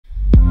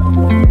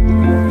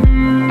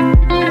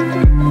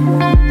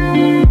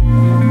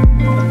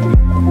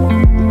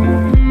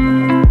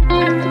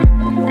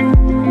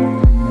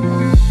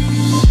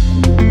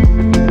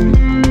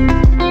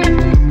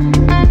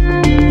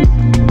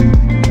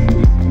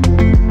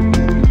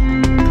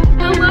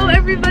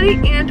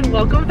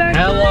welcome back to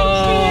my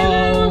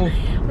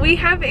channel. We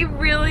have a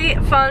really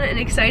fun and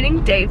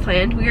exciting day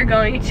planned. We are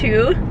going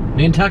to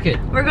Nantucket.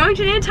 We're going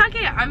to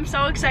Nantucket. I'm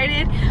so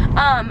excited.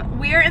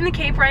 We are in the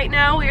Cape right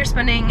now. We are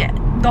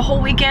spending the whole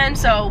weekend.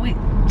 So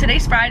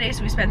today's Friday,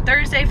 so we spent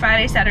Thursday,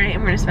 Friday, Saturday,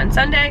 and we're gonna spend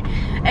Sunday.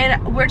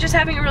 And we're just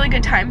having a really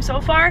good time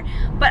so far.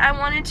 But I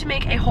wanted to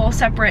make a whole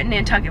separate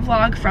Nantucket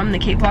vlog from the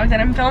Cape vlog that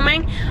I'm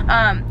filming.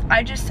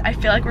 I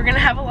feel like we're gonna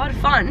have a lot of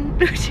fun.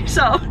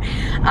 So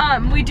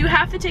we do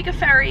have to take a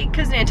ferry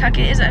because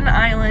Nantucket is an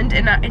island,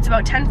 and it's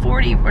about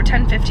 10:40 or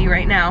 10:50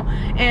 right now,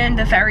 and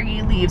the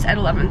ferry leaves at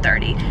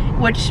 11:30,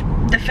 which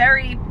the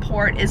ferry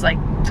port is like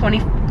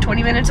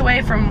 20 minutes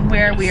away from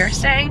where we are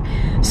staying.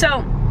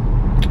 So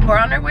we're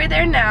on our way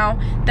there now.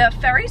 The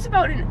ferry's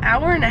about an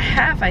hour and a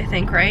half, I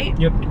think, right?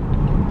 Yep.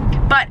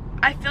 But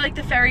I feel like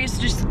the ferry is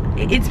just,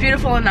 it's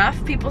beautiful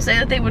enough. People say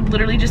that they would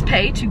literally just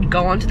pay to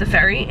go onto the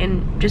ferry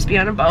and just be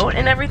on a boat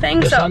and everything.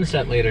 The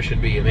sunset later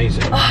should be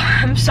amazing. Oh,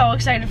 I'm so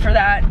excited for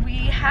that. We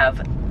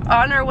have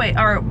on our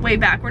way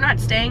back, we're not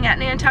staying at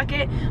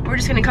Nantucket. We're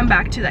just gonna come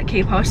back to that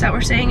Cape house that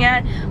we're staying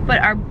at.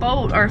 But our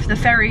boat, or the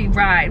ferry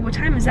ride, what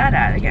time is that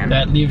at again?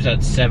 That leaves at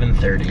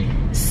 7:30.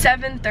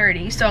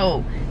 7:30.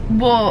 So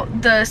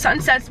the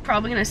sunset's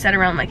probably gonna set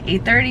around like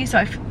 8:30,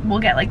 so we'll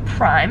get like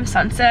prime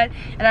sunset.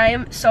 And I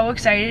am so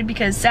excited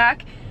because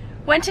Zach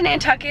went to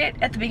Nantucket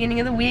at the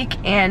beginning of the week,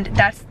 and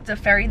that's the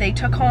ferry they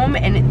took home,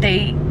 and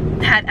they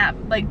had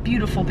like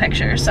beautiful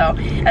pictures. So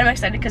I'm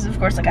excited because of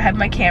course, like, I have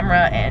my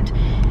camera and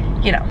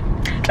you know,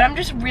 but I'm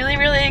just really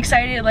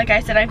excited. Like I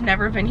said, I've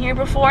never been here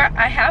before.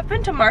 I have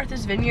been to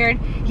Martha's Vineyard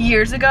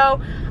years ago,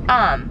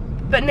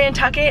 but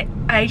Nantucket,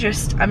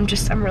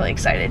 I'm really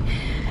excited.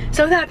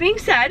 So that being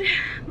said,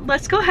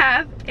 let's go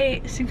have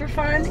a super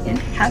fun and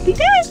happy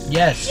day.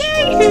 Yes.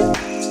 Yay!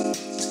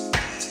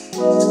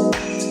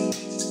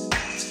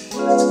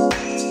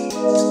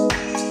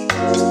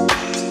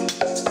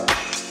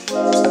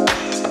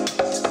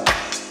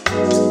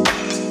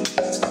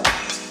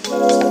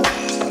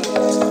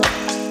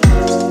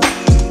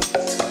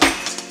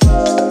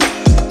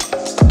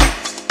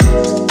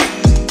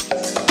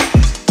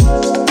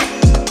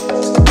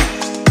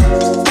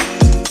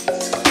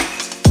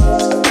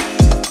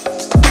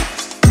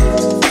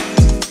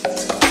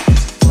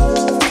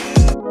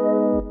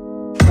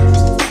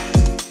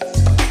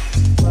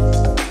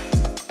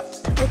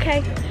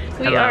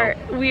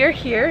 We are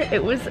here.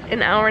 It was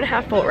an hour and a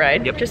half boat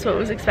ride. Yep. Just what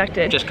was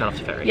expected. Just got off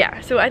the ferry. Yeah,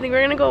 so I think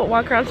we're gonna go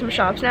walk around some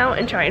shops now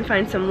and try and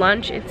find some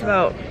lunch. It's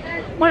about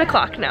 1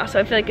 o'clock now, so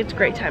I feel like it's a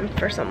great time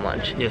for some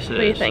lunch. Yes, it is. What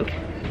do you think?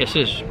 Yes,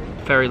 it is.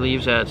 Ferry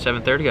leaves at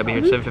 7:30. Gotta be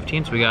here at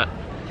 7:15, so we got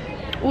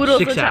oodles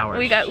 6 hours.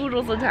 We got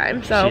oodles of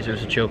time, so.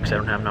 Caesar's a joke because I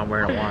don't have not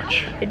wearing a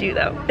watch. I do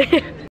though.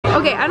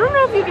 Okay, I don't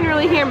know if you can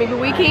really hear me, but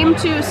we came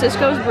to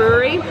Cisco's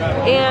Brewery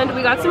and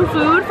we got some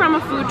food from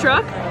a food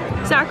truck.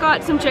 Zach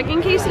got some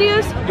chicken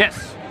quesadillas.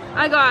 Yes.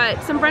 I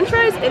got some french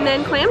fries and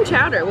then clam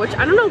chowder, which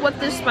I don't know what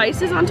this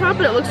spice is on top,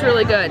 but it looks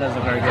really good. It does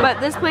look very good.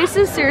 But this place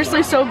is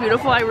seriously so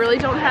beautiful. I really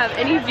don't have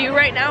any view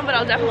right now, but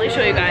I'll definitely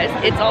show you guys.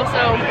 It's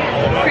also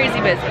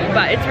crazy busy,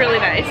 but it's really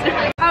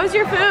nice. How's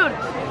your food?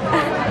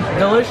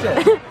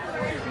 Delicious.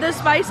 The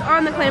spice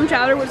on the clam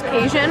chowder was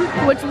Cajun,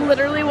 which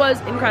literally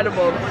was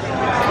incredible.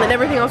 And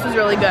everything else was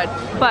really good.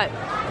 But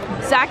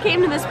Zach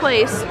came to this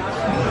place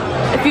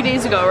a few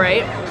days ago,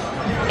 right?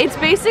 It's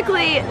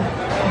basically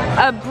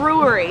a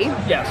brewery.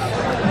 Yes.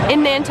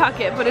 In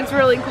Nantucket, but it's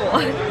really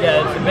cool.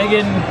 Yeah, it's big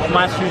in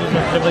Massachusetts,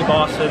 specifically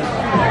Boston.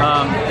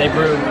 They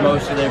brew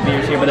most of their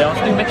beers here, but they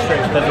also do mixed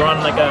drinks because they're on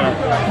like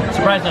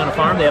surprisingly on a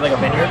farm. They have like a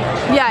vineyard.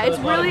 Yeah, so it's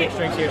really mixed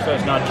drinks here, so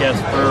it's not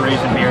just breweries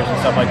and beers and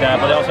stuff like that.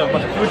 But they also have a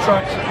bunch of food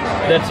trucks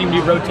that seem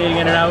to be rotating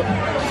in and out.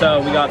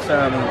 So we got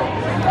some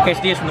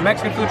quesadillas from the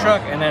Mexican food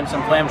truck, and then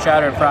some clam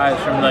chowder and fries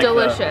from like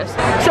delicious.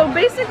 So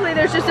basically,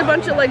 there's just a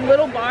bunch of like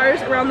little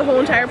bars around the whole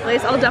entire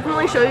place. I'll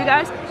definitely show you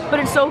guys, but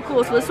it's so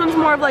cool. So this one's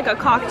more of like a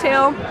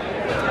cocktail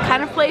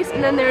kind of place,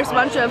 and then there's a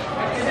bunch of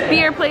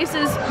beer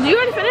places. Did you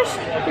already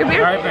finish your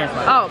beer? Alright, finish.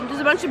 Oh,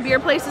 there's a bunch of beer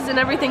places and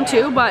everything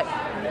too, but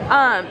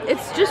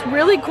it's just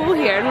really cool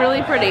here and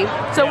really pretty.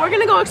 So we're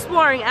gonna go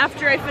exploring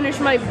after I finish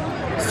my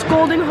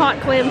scalding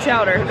hot clam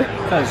chowder.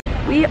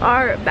 We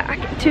are back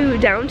to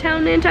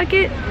downtown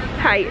Nantucket.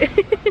 Hi.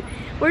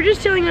 We're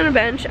just chilling on a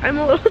bench. I'm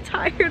a little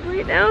tired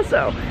right now,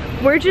 so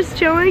we're just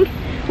chilling.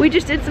 We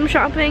just did some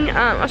shopping.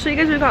 I'll show you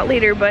guys what we got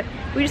later, but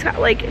we just got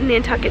like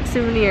Nantucket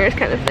souvenirs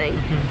kind of thing.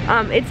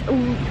 It's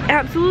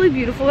absolutely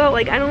beautiful though.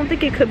 Like, I don't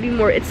think it could be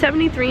more. It's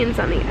 73 and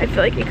sunny. I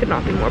feel like it could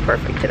not be more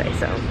perfect today,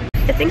 so.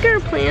 I think our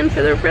plan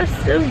for the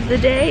rest of the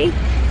day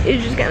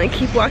is just gonna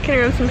keep walking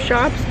around some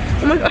shops.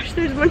 Oh my gosh,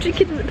 there's a bunch of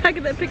kids in the back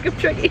of that pickup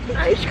truck eating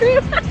ice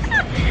cream.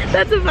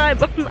 That's a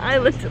vibe on the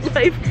island of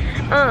life.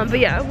 But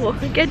yeah, we'll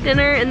get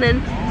dinner, and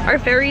then our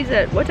ferry's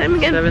at what time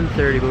again?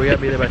 7:30, but we gotta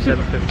be there by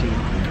 7:15.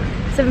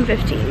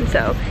 7:15,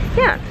 so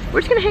yeah,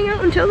 we're just gonna hang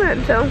out until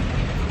then, so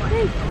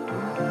hey.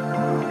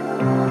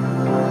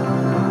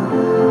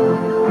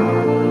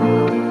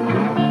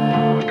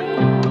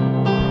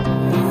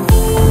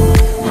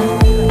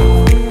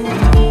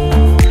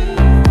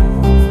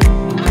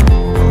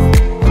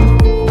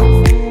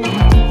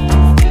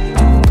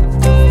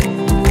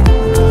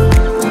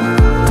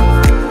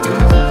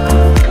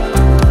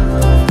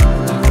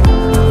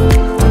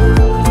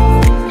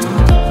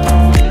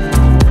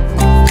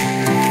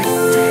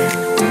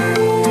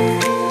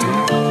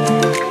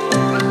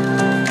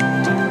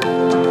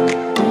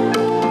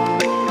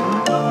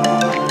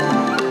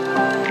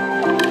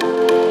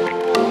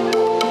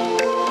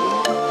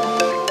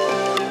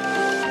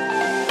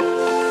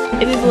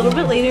 It is a little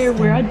bit later.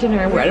 We're at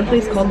dinner. We're at a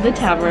place called The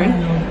Tavern.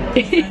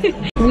 I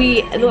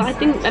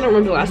don't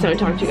remember the last time I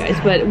talked to you guys,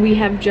 but we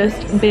have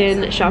just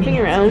been shopping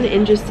around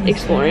and just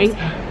exploring.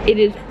 It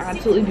is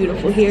absolutely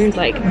beautiful here.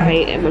 Like, I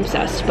am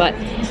obsessed. But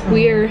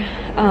we're,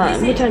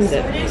 what time is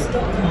it?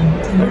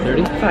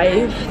 5:30?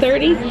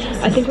 5:30.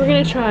 I think we're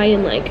gonna try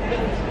and like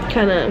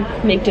kind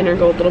of make dinner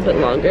go a little bit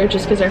longer,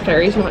 just because our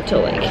ferry's not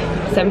till like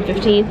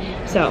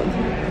 7:15. So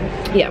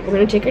yeah, we're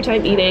gonna take our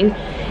time eating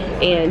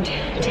and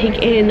take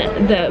in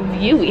the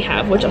view we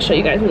have, which I'll show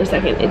you guys in a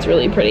second. It's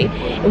really pretty,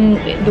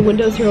 and the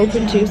windows are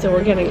open too, so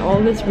we're getting all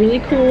this really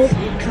cool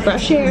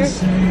fresh air.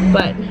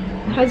 But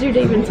how's your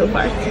day been so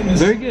far?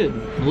 Very good.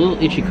 A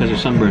little itchy because of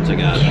sunburns I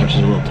got, which is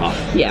a little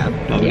tough. Yeah.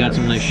 But we got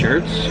some nice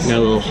shirts. We got a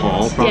little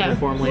haul probably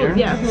for them later.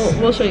 Yeah,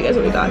 we'll show you guys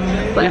what we got.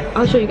 But yeah,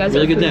 I'll show you guys.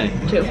 Really good day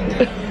too.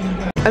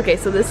 Okay,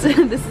 so this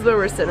is where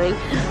we're sitting.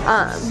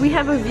 We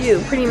have a view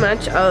pretty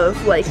much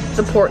of like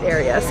the port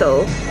area.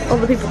 So all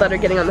the people that are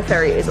getting on the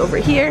ferry is over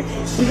here.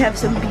 We have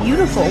some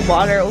beautiful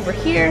water over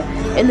here,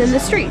 and then the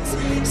streets.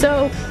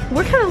 So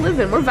we're kind of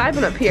living, we're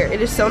vibing up here.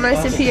 It is so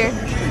nice up here.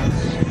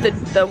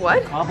 The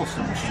what?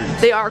 Cobblestone streets.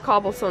 They are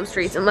cobblestone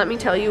streets, and let me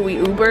tell you, we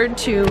Ubered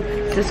to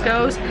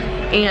Cisco's,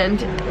 and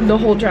the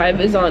whole drive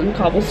is on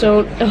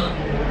cobblestone. Ugh.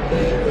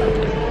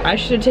 I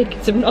should have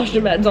taken some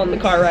nausea meds on the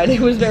car ride. It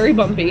was very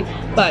bumpy,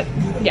 but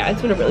yeah,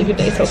 it's been a really good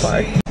day so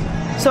far.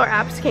 So our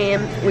apps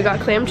came. We got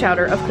clam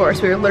chowder, of course.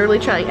 We were literally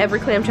trying every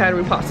clam chowder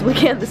we possibly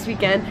can this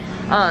weekend.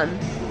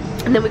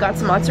 And then we got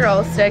some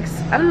mozzarella sticks.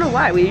 I don't know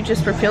why, we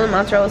just were feeling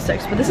mozzarella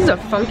sticks, but this is a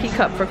funky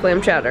cup for clam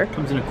chowder.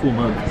 Comes in a cool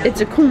mug. It's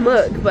a cool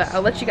mug, but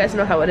I'll let you guys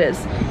know how it is.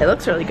 It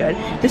looks really good.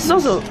 This is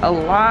also a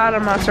lot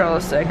of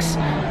mozzarella sticks.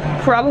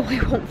 Probably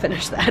won't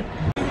finish that.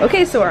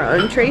 Okay, so our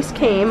entrees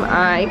came.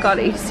 I got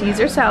a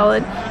Caesar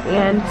salad,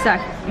 and Zach,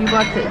 you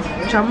got the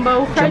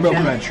jumbo fried shrimp?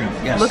 Fried shrimp,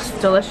 yes. Looks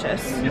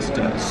delicious. Yes, it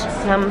does.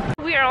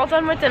 We are all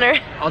done with dinner.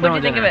 What did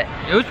you think of it?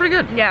 It was pretty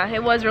good. Yeah,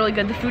 it was really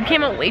good. The food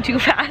came out way too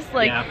fast.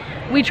 Like,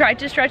 we tried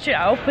to stretch it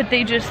out, but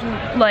they just,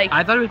 like...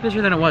 I thought it was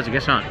busier than it was. I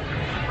guess not.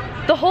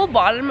 The whole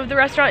bottom of the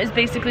restaurant is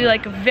basically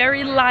like a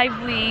very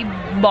lively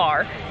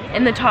bar.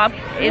 And the top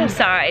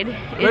inside is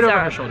right over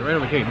our shoulder, right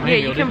over here. Yeah,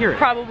 you can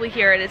probably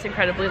hear it. It's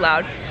incredibly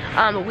loud.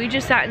 But we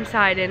just sat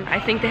inside, and I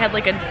think they had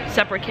like a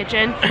separate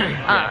kitchen,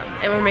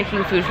 and we're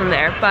making food from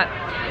there. But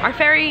our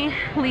ferry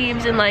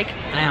leaves in like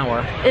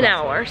an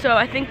hour. So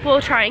I think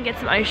we'll try and get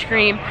some ice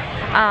cream.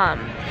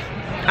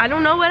 I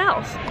don't know what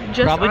else.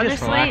 Just probably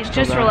honestly,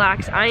 just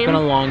relax. I am. It's been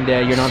a long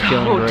day. You're not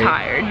feeling great. So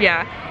tired.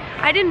 Yeah.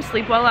 I didn't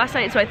sleep well last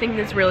night, so I think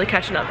it's really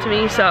catching up to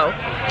me. So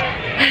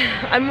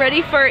I'm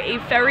ready for a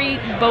ferry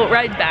boat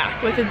ride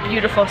back with a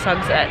beautiful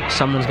sunset.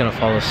 Someone's gonna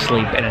fall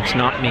asleep, and it's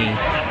not me.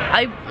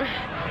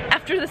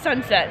 After the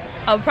sunset,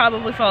 I'll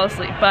probably fall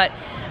asleep, but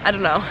I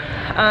don't know.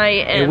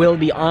 It will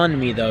be on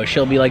me though.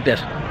 She'll be like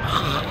this.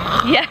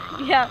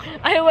 Yeah,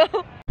 I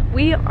will.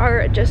 We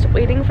are just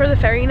waiting for the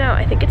ferry now.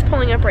 I think it's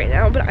pulling up right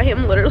now, but I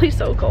am literally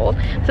so cold.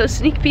 So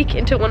sneak peek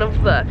into one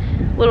of the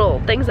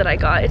little things that I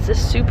got. It's this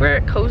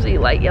super cozy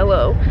light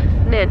yellow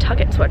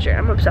Nantucket sweatshirt.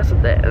 I'm obsessed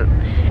with it.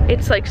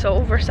 It's like so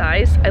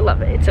oversized. I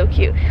love it. It's so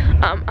cute.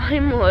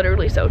 I'm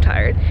literally so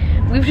tired.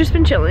 We've just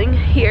been chilling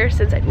here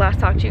since I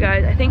last talked to you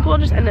guys. I think we'll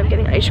just end up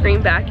getting ice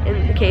cream back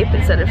in the Cape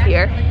instead of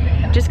here,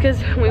 just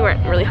because we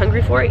weren't really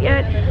hungry for it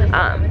yet.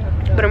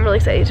 But I'm really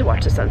excited to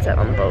watch the sunset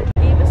on the boat.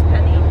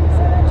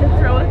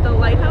 Throw at the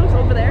lighthouse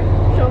over there,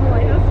 show them the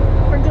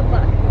lighthouse for good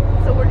luck.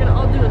 So we're gonna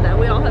all doing that.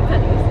 We all have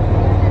pennies.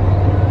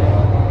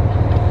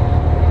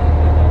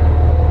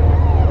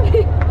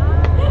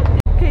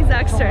 Okay,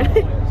 Zach's turn.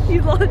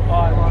 He's lost. Oh,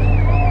 I lost.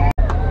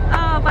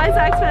 Oh, bye,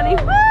 Zach's penny.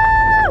 Woo!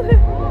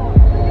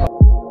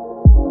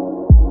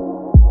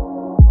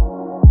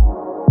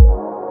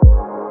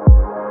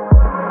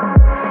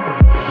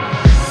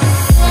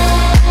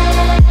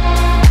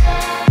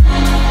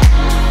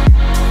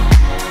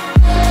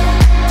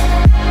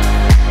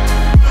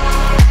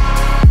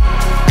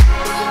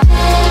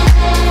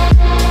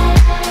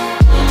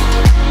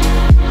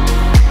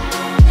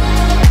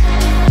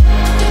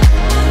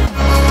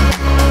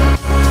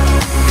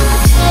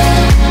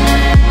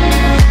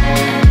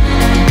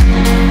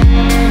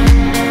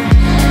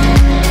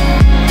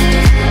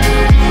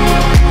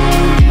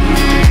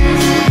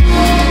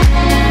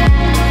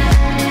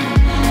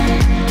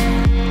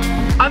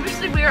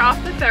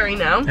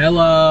 Now.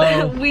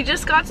 Hello. We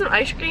just got some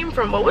ice cream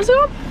from, what was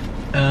it?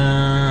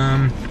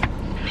 I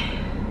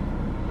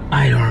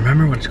don't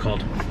remember what it's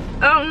called.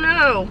 Oh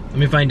no. Let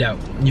me find out.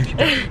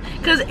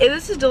 Because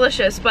this is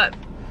delicious, but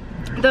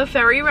the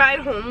ferry ride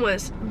home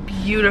was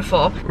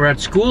beautiful. We're at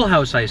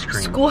Schoolhouse Ice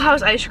Cream.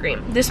 Schoolhouse Ice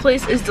Cream. This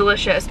place is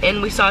delicious,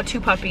 and we saw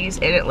 2 puppies,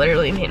 and it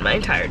literally made my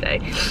entire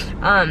day.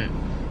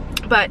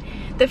 But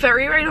the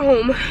ferry ride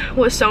home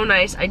was so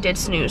nice. I did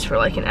snooze for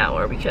like an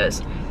hour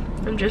because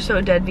I'm just so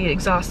deadbeat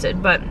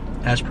exhausted, but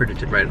as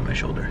predicted, right on my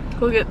shoulder.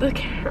 Look at the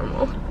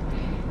caramel.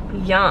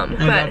 Yum.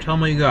 Hey, but tell them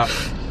what you got.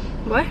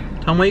 What?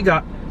 Tell them what you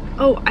got.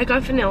 Oh, I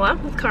got vanilla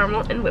with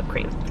caramel and whipped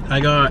cream.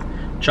 I got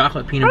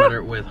chocolate peanut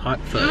butter with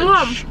hot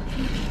fudge.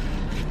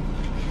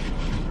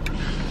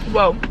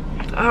 Whoa.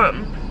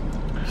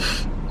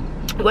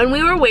 When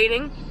we were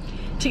waiting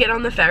to get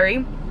on the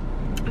ferry,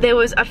 there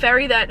was a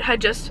ferry that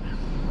had just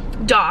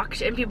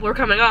docked and people were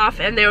coming off,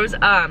 and there was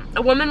a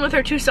woman with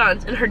her 2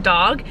 sons and her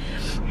dog,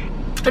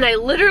 and I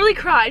literally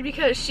cried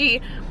because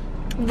she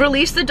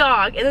released the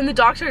dog and then the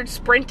dog started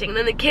sprinting and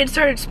then the kids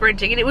started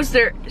sprinting and it was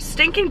their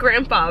stinking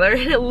grandfather,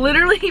 and it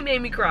literally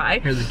made me cry.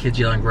 Here's the kids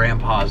yelling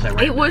grandpa's.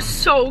 It was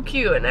so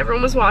cute and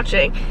everyone was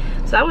watching,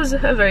 so that was a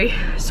very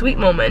sweet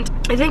moment.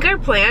 I think our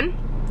plan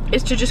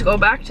is to just go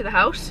back to the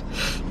house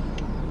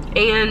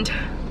and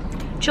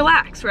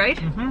chillax, right?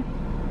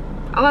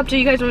 I'll update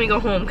you guys when we go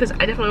home because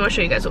I definitely want to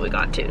show you guys what we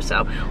got too.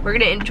 So we're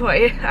gonna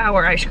enjoy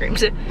our ice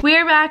creams. We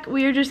are back.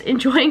 We are just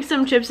enjoying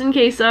some chips and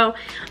queso.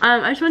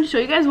 I just wanted to show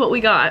you guys what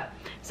we got.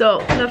 So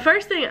the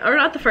first thing, or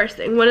not the first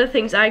thing, one of the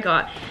things I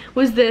got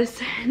was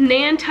this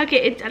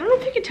Nantucket. I don't know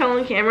if you can tell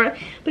on camera,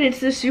 but it's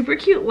this super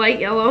cute light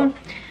yellow,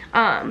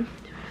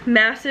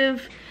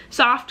 massive,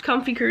 soft,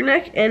 comfy crew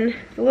neck, and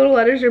the little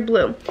letters are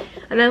blue,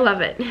 and I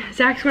love it.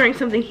 Zach's wearing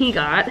something he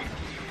got.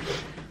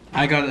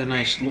 I got a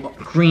nice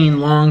green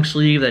long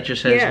sleeve that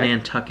just says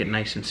Nantucket,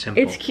 nice and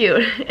simple. It's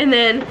cute. And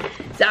then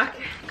Zach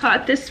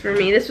got this for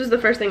me. This was the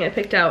first thing I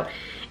picked out.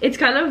 It's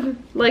kind of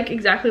like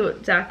exactly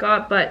what Zach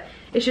got, but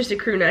it's just a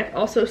crew neck.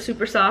 Also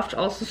super soft,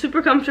 also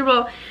super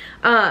comfortable.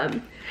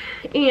 And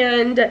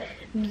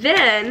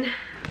then,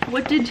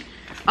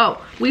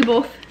 we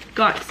both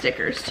got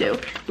stickers too.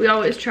 We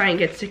always try and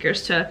get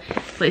stickers to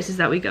places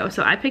that we go.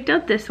 So I picked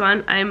out this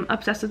one. I'm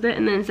obsessed with it.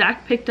 And then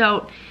Zach picked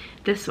out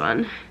this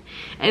one.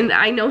 And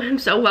I know him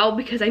so well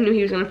because I knew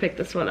he was gonna pick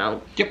this one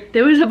out. Yep.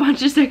 There was a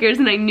bunch of stickers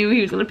and I knew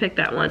he was gonna pick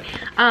that one.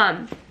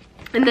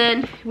 And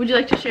then, would you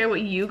like to share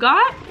what you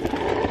got?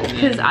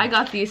 Because I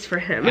got these for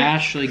him.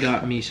 Ashley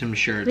got me some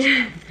shirts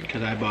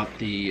because I bought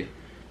the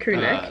crew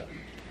neck.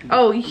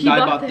 Oh, I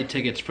bought the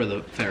tickets for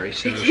the ferry,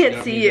 so I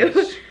can't see you.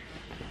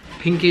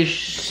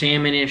 Pinkish,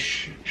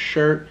 salmonish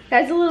shirt. It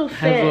has a little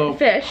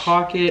fish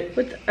pocket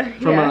with,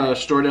 from a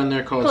store down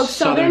there called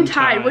Southern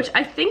Tide, which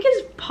I think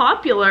is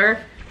popular.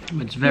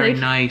 It's very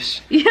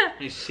nice. Yeah.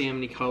 Nice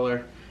salmony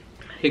color.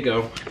 Here you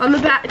go. On the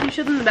back, do you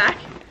show them the back?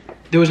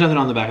 There was nothing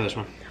on the back of this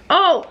one.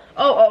 Oh,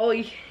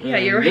 yeah,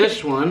 you're right.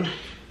 This one.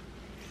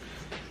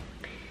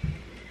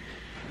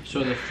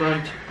 So the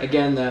front,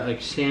 again, that like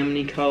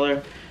salmony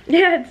color.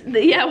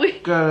 Yeah, we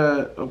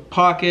got a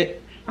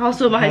pocket.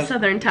 Also by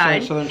Southern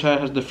Tide. Southern Tide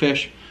has the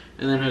fish,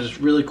 and then has this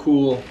really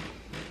cool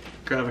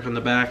graphic on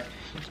the back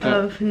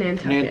of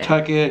Nantucket.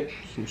 Nantucket,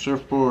 some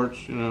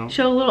surfboards, you know.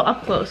 Show a little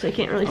up close. I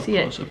can't really see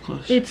it. Up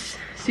close. It's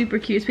super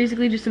cute. It's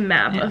basically just a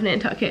map of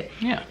Nantucket.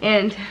 Yeah.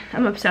 And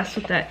I'm obsessed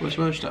with that. What's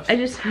some other stuff? I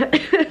just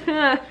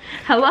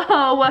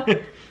hello.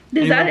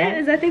 Is that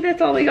it? I think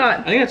that's all we got.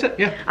 I think that's it,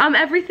 yeah.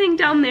 Everything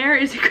down there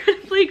is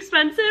incredibly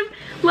expensive.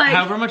 Like,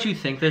 however much you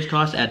think this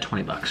costs, add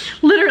 20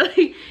 bucks.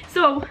 Literally.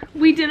 So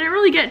we didn't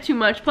really get too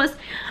much. Plus,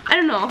 I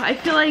don't know, I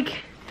feel like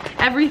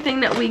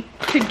everything that we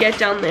could get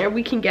down there,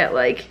 we can get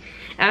like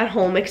at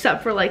home,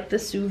 except for like the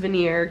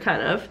souvenir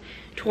kind of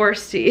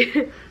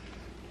touristy.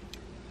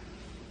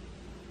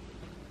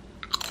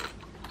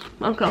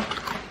 Okay.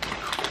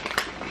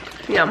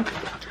 Yum.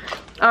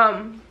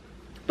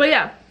 But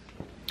yeah.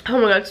 Oh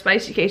my god,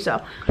 spicy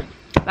queso.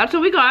 That's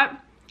what we got.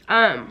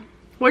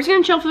 We're just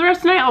gonna chill for the rest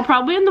of the night. I'll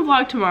probably end the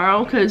vlog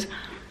tomorrow because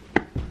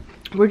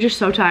we're just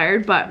so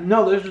tired, but.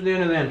 No, this is the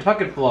end of the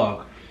Nantucket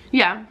vlog.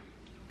 Yeah.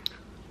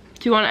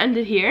 Do you want to end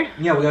it here?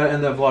 Yeah, we gotta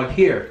end the vlog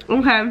here.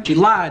 Okay. She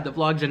lied, the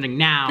vlog's ending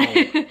now.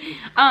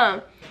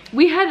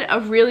 We had a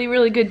really,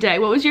 really good day.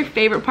 What was your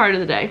favorite part of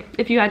the day,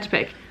 if you had to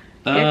pick?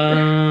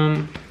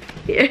 I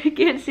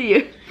can't see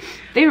you.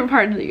 Favorite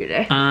part of your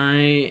day? I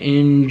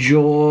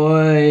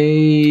enjoyed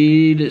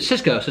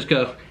Cisco.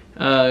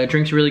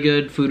 Drinks really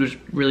good, food was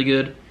really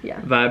good.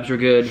 Yeah. Vibes were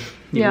good.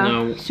 Even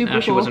though super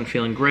Ashley cool. wasn't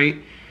feeling great.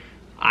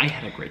 I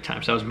had a great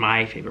time, so that was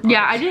my favorite part.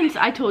 Yeah,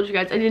 I told you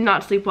guys, I did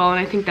not sleep well, and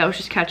I think that was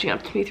just catching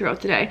up to me throughout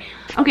the day.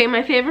 Okay,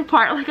 my favorite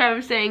part, like I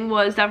was saying,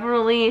 was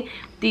definitely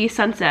the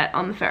sunset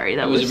on the ferry.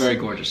 That was a very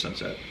gorgeous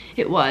sunset.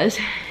 It was.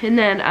 And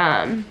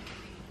then,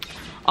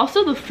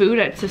 also the food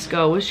at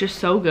Cisco was just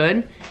so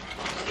good.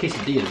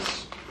 Quesadillas.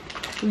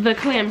 The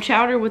clam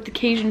chowder with the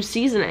Cajun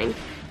seasoning.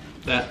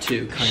 That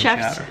too,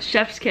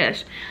 Chef's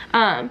kiss.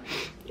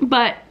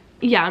 But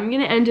yeah, I'm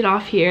gonna end it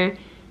off here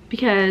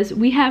because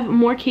we have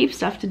more cave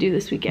stuff to do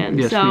this weekend.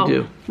 Yes, so we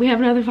do. We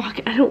have another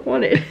vlog. I don't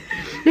want it.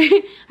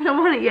 I don't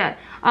want it yet.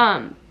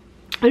 I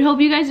hope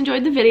you guys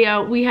enjoyed the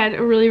video. We had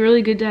a really,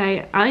 really good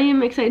day. I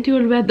am excited to go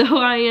to bed though.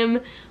 I am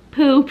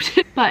pooped.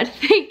 But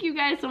thank you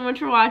guys so much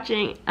for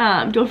watching.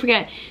 Don't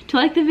forget to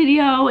like the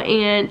video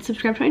and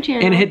subscribe to my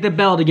channel. And hit the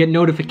bell to get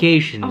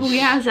notifications. Oh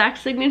yeah,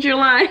 Zach's signature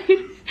line.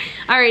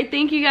 Alright,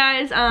 thank you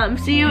guys.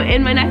 See you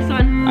in my next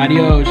one.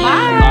 Adios. Bye.